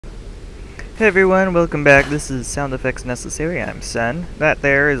Hey everyone, welcome back. This is Sound Effects Necessary. I'm S.E.N. That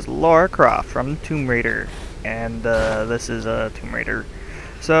there is Lara Croft from Tomb Raider, and this is Tomb Raider.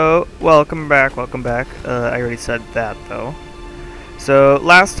 So, welcome back, welcome back. I already said that though. So,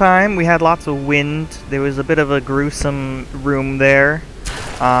 last time we had lots of wind. There was a bit of a gruesome room there.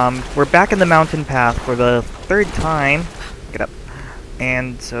 We're back in the mountain path for the third time. Get up.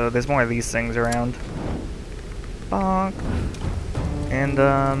 And so there's more of these things around. Bonk.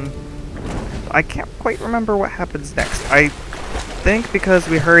 And I can't quite remember what happens next. I think because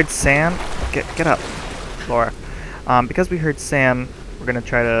we heard Sam... Get up, Laura. Because we heard Sam, we're gonna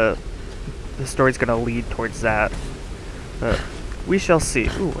try to... The story's gonna lead towards that. But we shall see.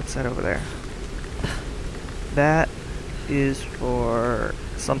 Ooh, what's that over there? That is for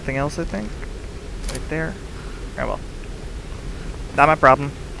something else, I think. Right there. Oh well. Not my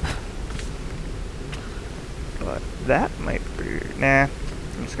problem. But that might be... Nah,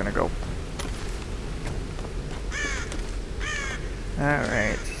 I'm just gonna go.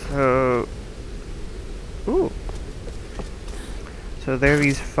 Alright, so... Ooh. So there are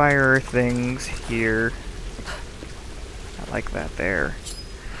these fire things here. I like that there.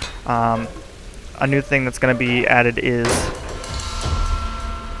 A new thing that's going to be added is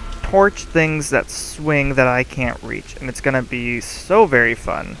torch things that swing that I can't reach. And it's going to be so very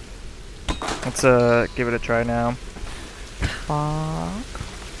fun. Let's give it a try now. Fuck.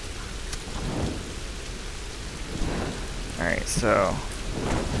 Alright, so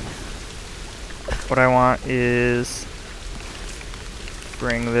what I want is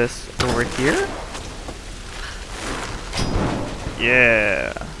bring this over here.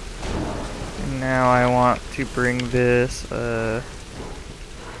 Yeah. And now I want to bring this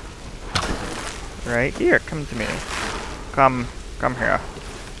right here. Come to me. Come here.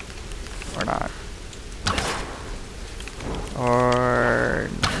 Or not. Or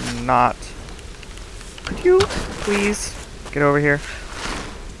not. Could you please get over here?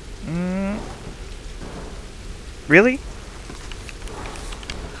 Really?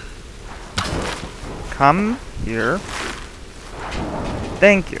 Come here.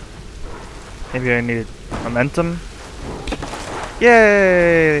 Thank you. Maybe I needed momentum.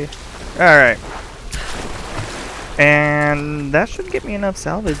 Yay! Alright. And that should get me enough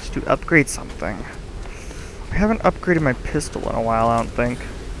salvage to upgrade something. I haven't upgraded my pistol in a while, I don't think.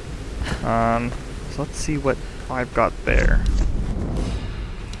 So let's see what I've got there.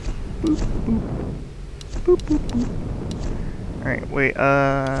 Boop, boop. Boop, boop, boop. Alright, wait,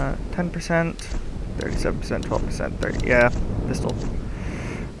 10%, 37%, 12%, 30, yeah, pistol.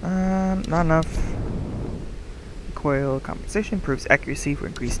 Not enough. Recoil compensation improves accuracy for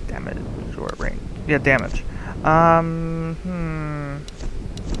increased damage or range. Yeah, damage. I'm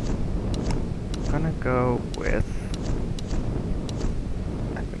gonna go with,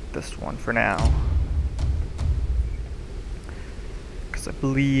 I think this one for now. I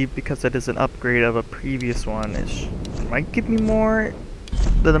believe because it is an upgrade of a previous one, it might give me more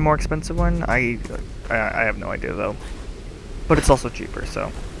than the more expensive one. I have no idea though, but it's also cheaper,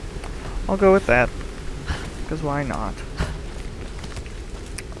 so I'll go with that. Because why not?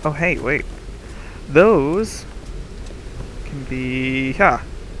 Oh hey, wait, those can be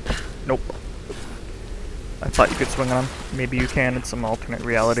Nope. I thought you could swing on them. Maybe you can in some alternate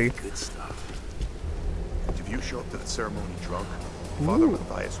reality. Good stuff. If you show up to the ceremony drunk, Father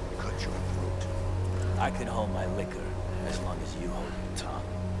Matthias will cut your throat. I can hold my liquor as long as you hold your tongue.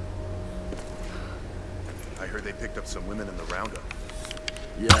 I heard they picked up some women in the roundup.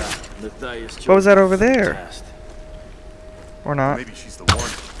 Yeah, Matthias. What was that over there? Or not? Maybe she's the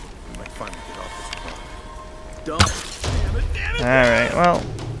one. We might finally get off this rock. Don't. Damn it. Alright, well,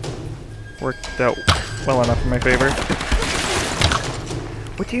 worked out well enough in my favor.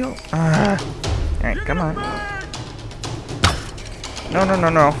 What do you... Alright, come on.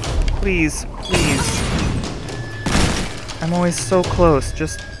 No. Please, please. I'm always so close.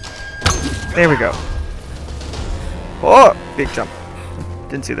 Just... There we go. Oh! Big jump.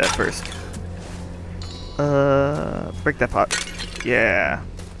 Didn't see that first. Break that pot. Yeah.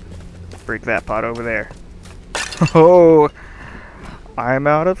 Break that pot over there. Oh! I'm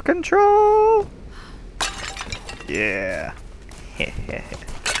out of control! Yeah.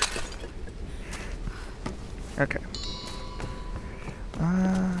 Okay.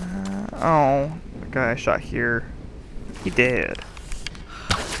 Oh, the guy I shot here, he did.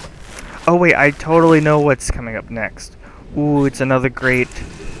 Oh wait, I totally know what's coming up next. Ooh, it's another great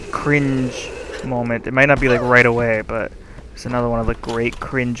cringe moment. It might not be like right away, but it's another one of the great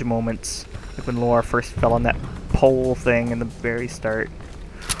cringe moments. Like when Laura first fell on that pole thing in the very start.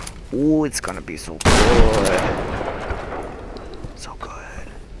 Ooh, it's gonna be so good. So good.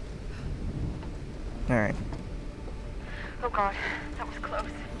 Alright. Oh god, that was close.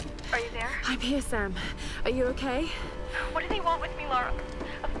 Are you there? I'm here, Sam. Are you okay? What do they want with me, Laura?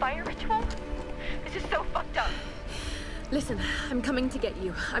 A fire ritual? This is so fucked up. Listen, I'm coming to get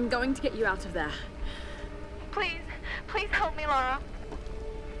you. I'm going to get you out of there. Please, please help me, Laura.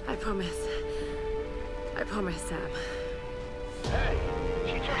 I promise. I promise, Sam. Hey,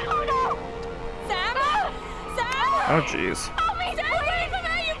 oh no! Sam! No! Sam! Oh, jeez. Help me! Stay away from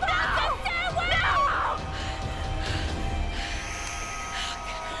me, you bastard! Stay away!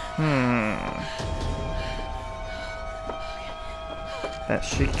 That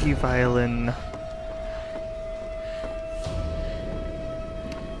shaky violin.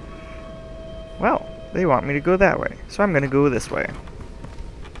 Well, they want me to go that way, so I'm gonna go this way.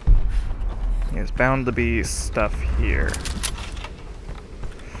 There's bound to be stuff here.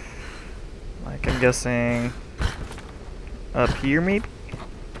 Like, I'm guessing up here, maybe?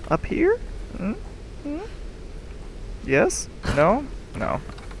 Up here? Yes? No? No.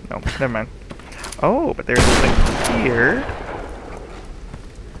 No, never mind. Oh, but there's something here.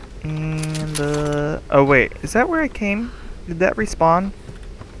 And, oh wait, is that where I came? Did that respawn?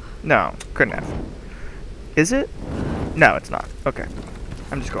 No, couldn't have. Is it? No, it's not. Okay.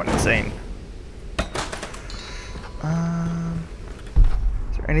 I'm just going insane.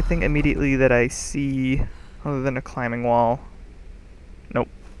 Is there anything immediately that I see other than a climbing wall? Nope.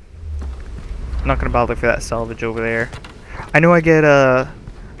 I'm not gonna bother for that salvage over there. I know I get a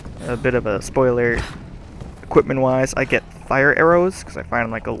bit of a spoiler equipment-wise. I get fire arrows because I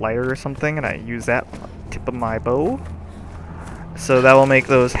find like a lighter or something, and I use that on the tip of my bow. So that will make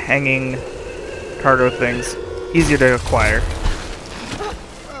those hanging cargo things easier to acquire.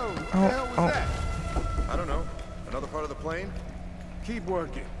 Oh. I don't know. Another part of the plane? Keep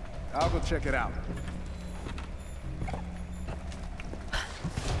working. I'll go check it out.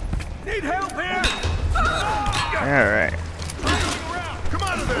 Need help here! Alright. Come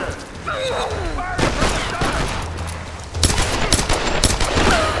out of there!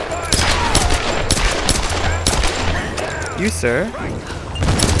 You, sir, need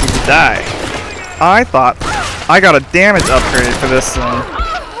to die. I thought I got a damage upgrade for this thing,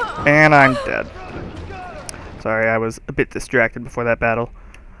 and I'm dead. Sorry, I was a bit distracted before that battle.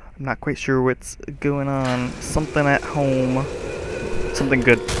 I'm not quite sure what's going on. Something at home. Something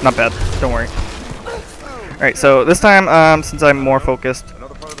good. Not bad. Don't worry. Alright, so this time, since I'm more focused,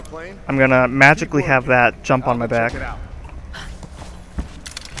 Another part of the plane? I'm gonna magically have that jump on my back. Check it out.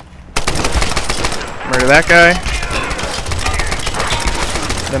 Murder that guy.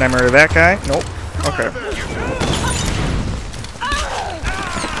 Then I murder that guy. Nope. Okay.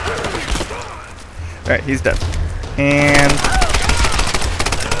 Alright, he's dead. And...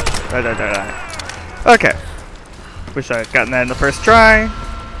 Die. Okay. Wish I had gotten that in the first try.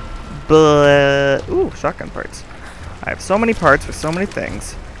 But... Ooh, shotgun parts. I have so many parts for so many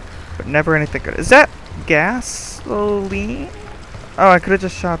things. But never anything good. Is that gasoline? Oh, I could have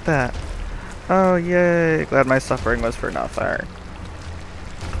just shot that. Oh, yay. Glad my suffering was for nothing.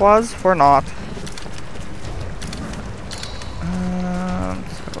 Was for naught.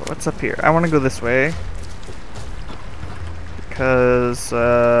 So what's up here? I want to go this way. Because,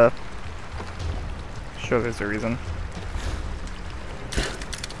 sure, there's a reason.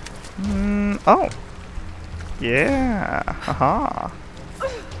 Oh. Yeah. Haha.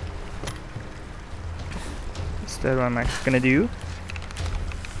 Instead, what am I gonna do?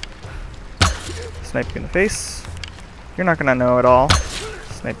 Snipe you in the face. You're not gonna know at all.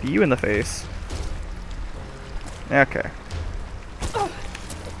 Snipe you in the face. Okay.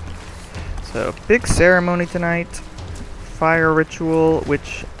 So, big ceremony tonight. Fire ritual,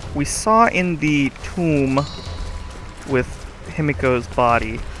 which we saw in the tomb with Himiko's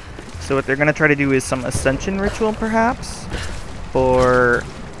body. So what they're going to try to do is some ascension ritual, perhaps, for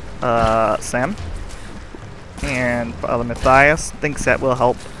Sam. And Father Matthias thinks that will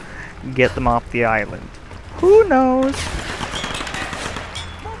help get them off the island. Who knows?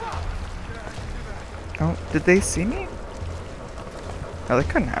 Oh, did they see me? Oh, they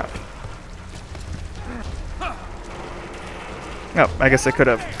couldn't have. Oh, I guess they could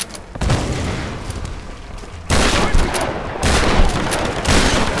have.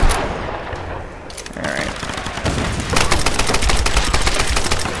 Alright.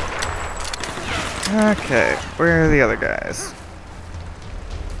 Okay, where are the other guys?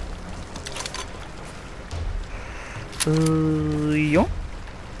 Yo.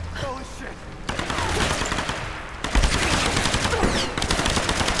 Holy shit!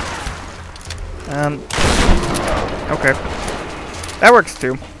 Okay. That works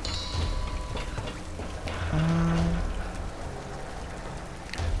too.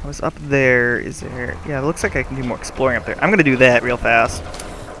 I was up there. Is there... Yeah, it looks like I can do more exploring up there. I'm gonna do that real fast.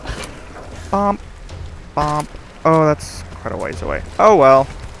 Bomp. Bomp. Oh, that's quite a ways away. Oh, well.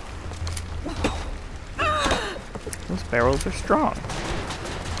 Those barrels are strong.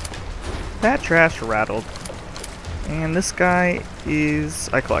 That trash rattled. And this guy is...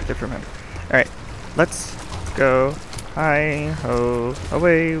 I collected from him. Alright, let's go. Hi-ho.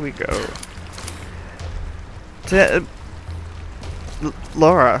 Away we go.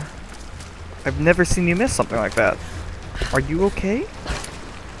 Laura, I've never seen you miss something like that. Are you okay?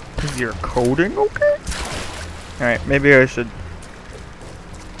 Is your coding okay? Alright, maybe I should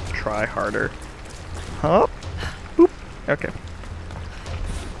try harder. Huh? Boop. Okay.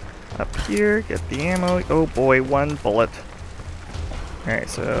 Up here, get the ammo. Oh boy, 1 bullet. Alright,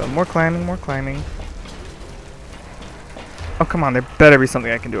 so more climbing, more climbing. Oh, come on, there better be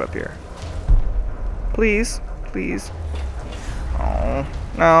something I can do up here. Please, please. Oh,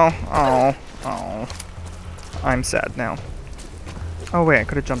 no, oh, oh. I'm sad now. Oh wait, I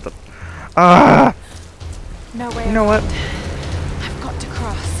could have jumped up. Ah! No way. You know what? I've got to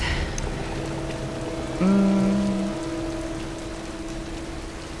cross.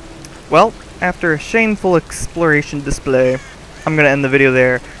 Well, after a shameful exploration display, I'm gonna end the video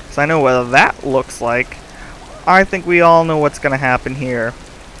there, because I know what that looks like. I think we all know what's gonna happen here.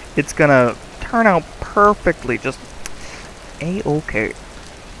 It's gonna turn out perfectly, just a-okay.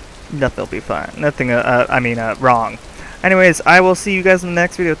 Nothing'll be fine. Nothing, wrong. Anyways, I will see you guys in the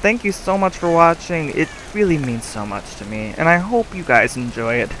next video. Thank you so much for watching. It really means so much to me, and I hope you guys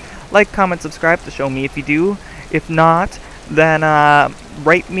enjoy it. Like, comment, subscribe to show me if you do. If not, then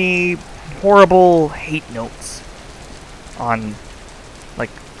write me horrible hate notes on,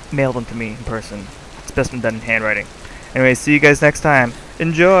 like, mail them to me in person. It's best when done in handwriting. Anyways, see you guys next time.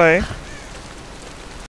 Enjoy!